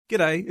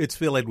G'day, it's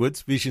Phil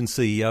Edwards, Vision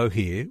CEO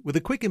here, with a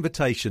quick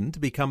invitation to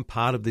become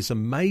part of this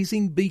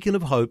amazing beacon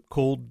of hope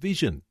called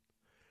Vision.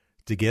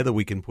 Together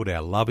we can put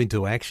our love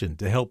into action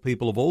to help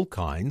people of all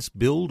kinds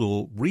build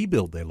or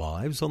rebuild their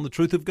lives on the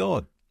truth of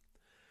God.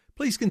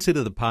 Please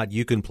consider the part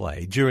you can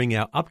play during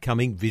our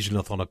upcoming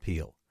Visionathon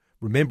appeal,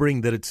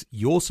 remembering that it's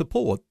your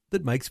support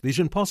that makes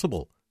Vision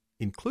possible,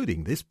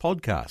 including this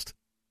podcast.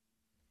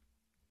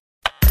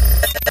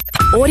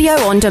 Audio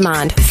on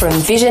demand from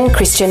Vision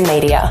Christian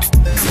Media.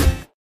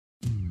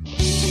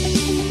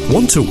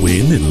 Want to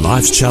win in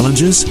life's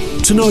challenges?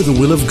 To know the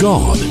will of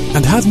God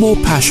and have more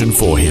passion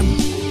for Him?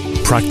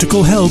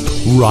 Practical help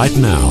right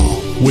now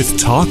with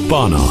Tak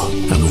Bhana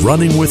and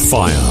Running with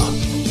Fire.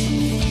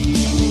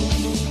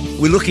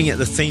 We're looking at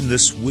the theme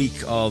this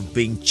week of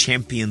being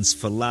champions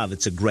for love.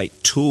 It's a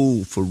great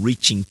tool for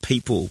reaching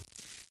people.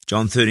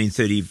 John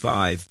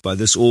 13:35, by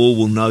this all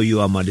will know you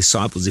are my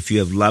disciples if you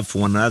have love for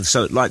one another.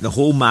 So like the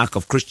hallmark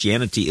of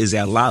Christianity is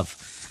our love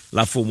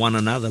for one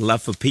another,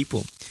 love for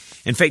people.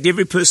 In fact,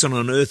 every person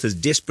on earth is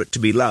desperate to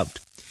be loved.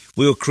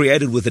 We were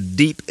created with a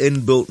deep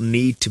inbuilt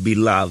need to be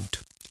loved.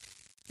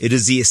 It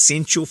is the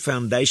essential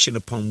foundation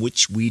upon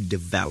which we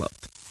develop.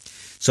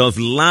 So if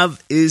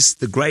love is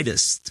the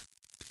greatest,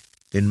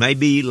 then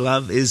maybe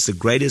love is the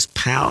greatest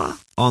power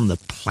on the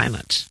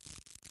planet.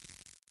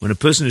 When a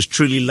person is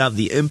truly loved,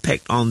 the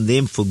impact on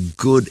them for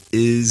good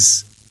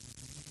is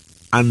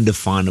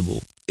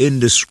undefinable,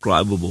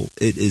 indescribable.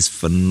 It is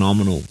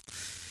phenomenal.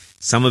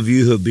 Some of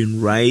you who have been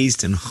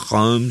raised in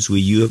homes where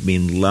you have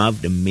been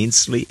loved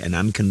immensely and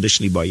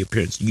unconditionally by your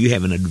parents, you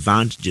have an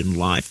advantage in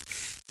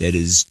life that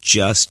is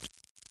just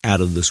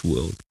out of this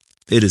world.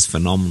 It is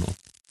phenomenal.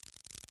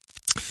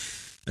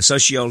 A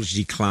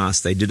sociology class,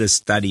 they did a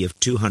study of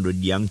 200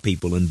 young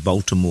people in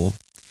Baltimore.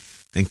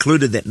 They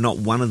concluded that not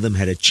one of them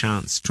had a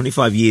chance.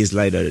 25 years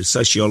later, a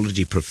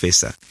sociology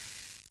professor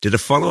did a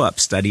follow-up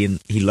study and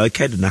he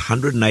located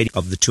 180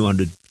 of the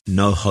 200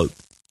 no-hope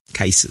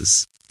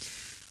cases.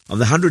 Of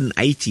the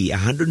 180,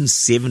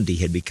 170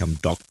 had become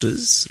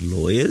doctors,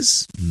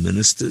 lawyers,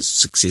 ministers,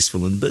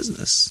 successful in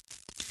business.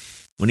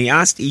 When he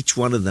asked each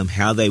one of them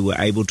how they were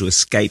able to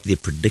escape their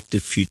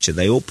predicted future,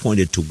 they all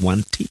pointed to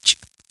one teacher.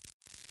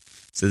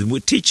 So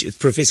the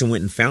professor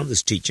went and found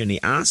this teacher and he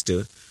asked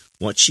her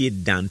what she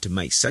had done to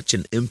make such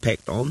an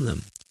impact on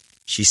them.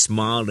 She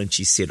smiled and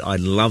she said, I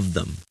love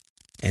them,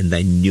 and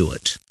they knew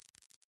it.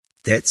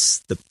 That's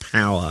the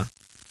power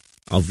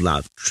of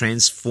love.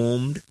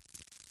 Transformed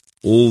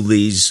all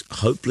these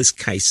hopeless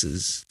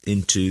cases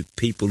into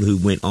people who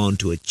went on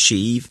to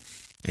achieve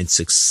and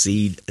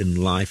succeed in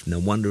life. No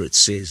wonder it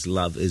says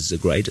love is the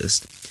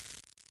greatest.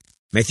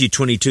 Matthew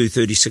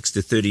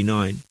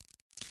 22:36-39.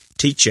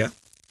 Teacher,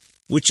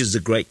 which is the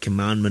great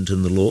commandment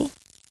in the law?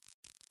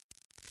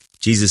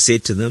 Jesus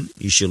said to them,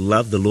 you shall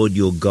love the Lord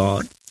your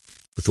God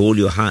with all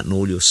your heart and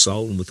all your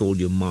soul and with all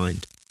your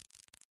mind.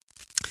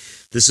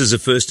 This is the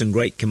first and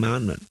great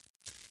commandment.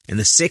 And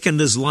the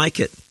second is like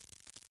it.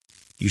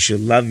 You shall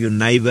love your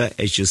neighbor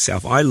as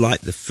yourself. I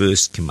like the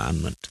first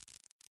commandment.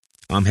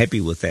 I'm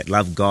happy with that.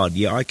 Love God.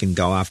 Yeah, I can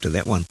go after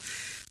that one.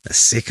 The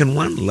second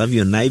one, love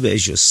your neighbor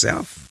as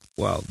yourself.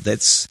 Well,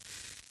 that's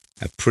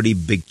a pretty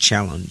big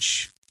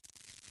challenge.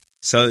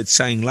 So it's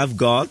saying love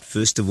God,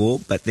 first of all,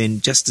 but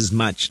then just as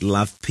much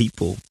love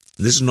people.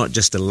 This is not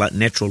just a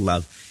natural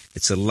love.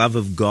 It's a love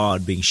of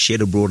God being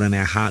shed abroad in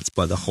our hearts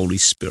by the Holy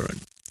Spirit.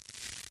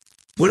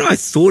 When I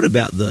thought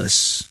about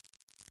this,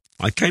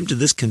 I came to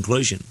this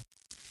conclusion.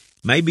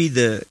 Maybe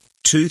the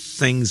two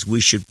things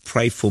we should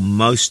pray for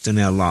most in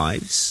our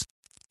lives,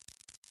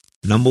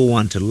 number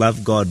one, to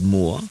love God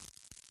more,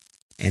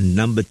 and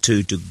number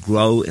two, to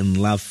grow in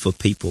love for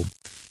people.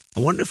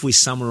 I wonder if we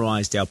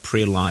summarized our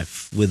prayer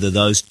life, whether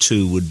those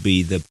two would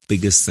be the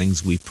biggest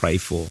things we pray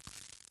for.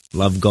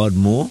 Love God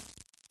more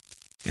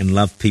and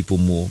love people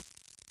more.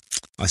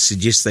 I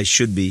suggest they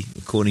should be,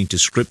 according to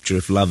Scripture,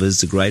 if love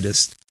is the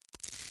greatest.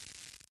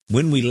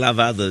 When we love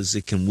others,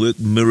 it can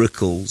work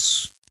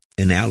miracles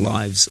in our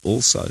lives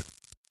also,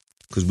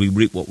 because we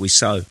reap what we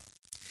sow.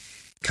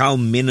 Carl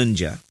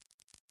Menninger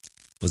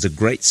was a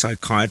great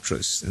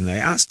psychiatrist, and they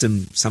asked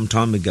him some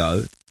time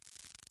ago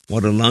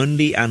what a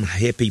lonely,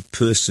 unhappy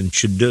person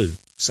should do.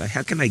 So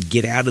how can they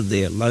get out of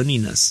their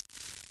loneliness,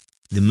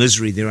 their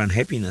misery, their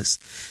unhappiness?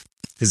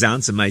 His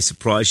answer may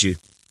surprise you.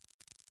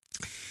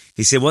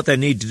 He said what they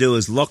need to do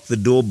is lock the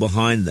door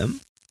behind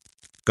them,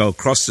 go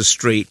across the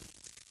street,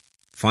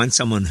 find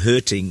someone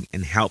hurting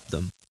and help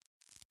them,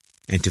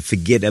 and to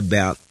forget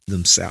about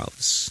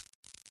themselves.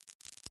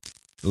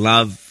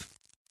 Love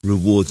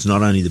rewards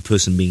not only the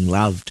person being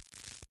loved,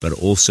 but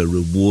also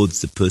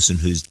rewards the person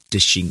who's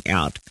dishing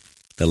out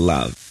the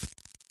love.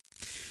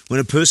 When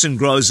a person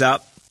grows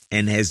up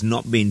and has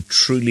not been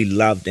truly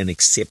loved and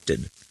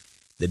accepted,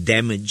 the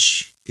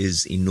damage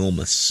is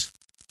enormous.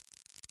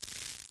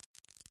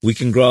 We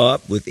can grow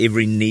up with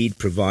every need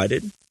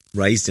provided,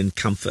 raised in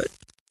comfort,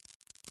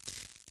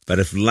 but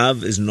if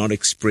love is not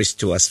expressed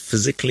to us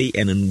physically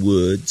and in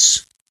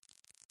words,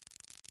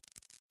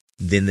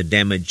 then the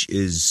damage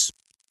is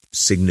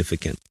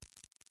significant.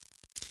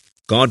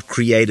 God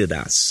created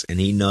us, and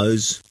He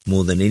knows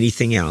more than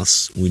anything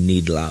else we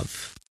need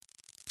love.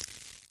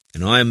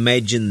 And I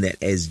imagine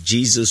that as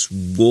Jesus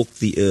walked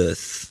the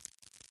earth,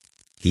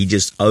 He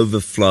just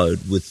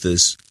overflowed with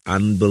this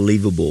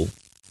unbelievable,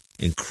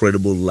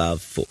 incredible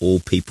love for all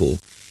people.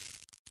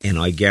 And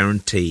I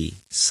guarantee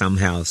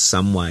somehow,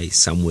 some way,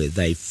 somewhere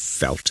they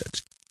felt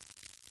it.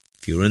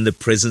 If you're in the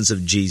presence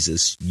of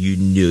Jesus, you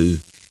knew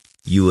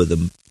you were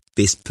the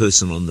best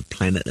person on the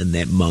planet in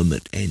that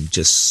moment, and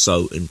just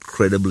so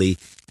incredibly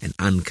and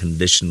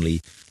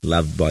unconditionally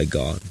loved by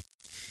God.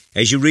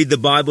 As you read the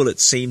Bible, it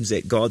seems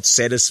that God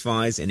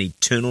satisfies an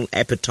eternal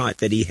appetite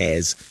that He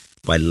has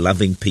by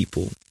loving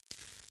people.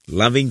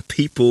 Loving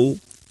people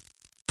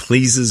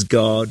pleases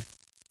God,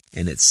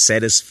 and it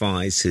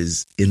satisfies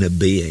His inner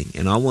being.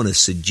 And I want to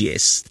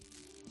suggest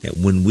that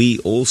when we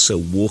also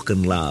walk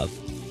in love,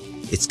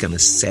 it's going to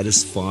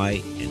satisfy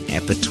an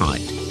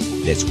appetite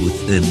that's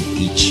within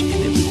each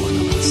and every one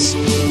of us.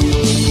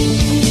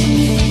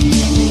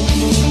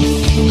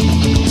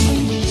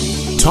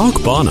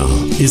 Tak Bana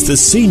is the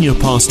Senior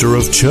Pastor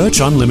of Church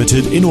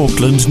Unlimited in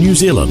Auckland, New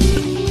Zealand.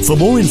 For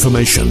more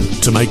information,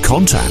 to make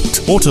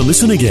contact, or to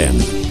listen again,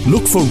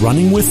 look for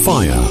Running with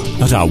Fire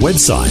at our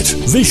website,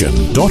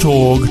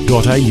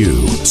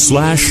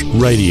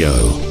 vision.org.au/radio.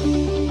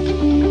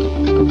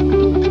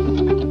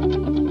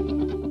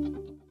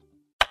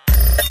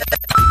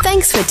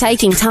 Thanks for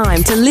taking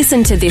time to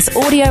listen to this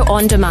audio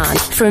on demand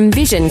from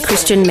Vision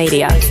Christian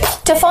Media.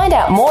 To find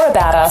out more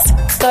about us,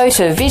 go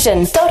to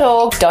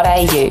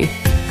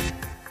vision.org.au.